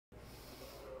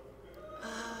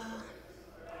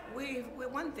we're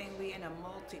one thing, we're in a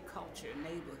multicultural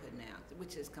neighborhood now,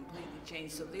 which has completely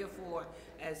changed. So therefore,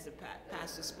 as the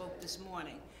pastor spoke this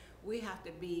morning, we have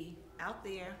to be out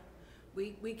there.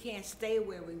 We can't stay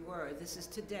where we were. This is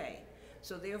today.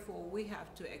 So therefore, we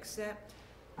have to accept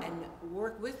and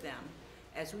work with them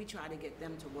as we try to get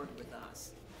them to work with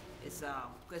us. It's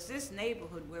because this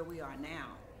neighborhood where we are now,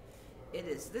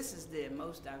 this is the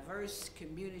most diverse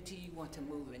community you want to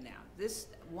move in now. This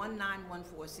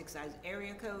 19146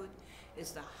 area code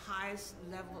is the highest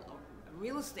level of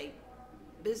real estate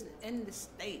business in the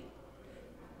state,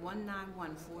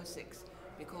 19146,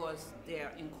 because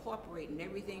they're incorporating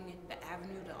everything, the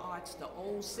Avenue, the Arts, the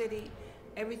old city,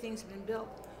 everything's been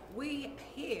built. We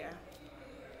here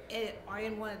are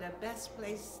in one of the best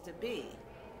places to be,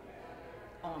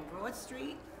 on Broad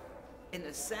Street, in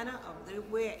the center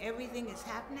of where everything is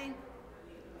happening.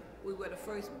 We were the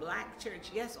first black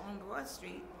church, yes, on Broad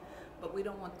Street, but we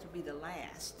don't want to be the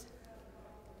last.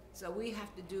 So we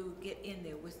have to get in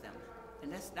there with them.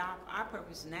 And that's our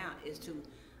purpose now, is to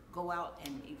go out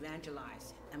and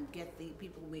evangelize and get the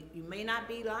people. You may not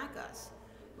be like us,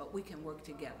 but we can work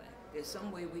together. There's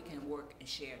some way we can work and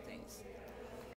share things.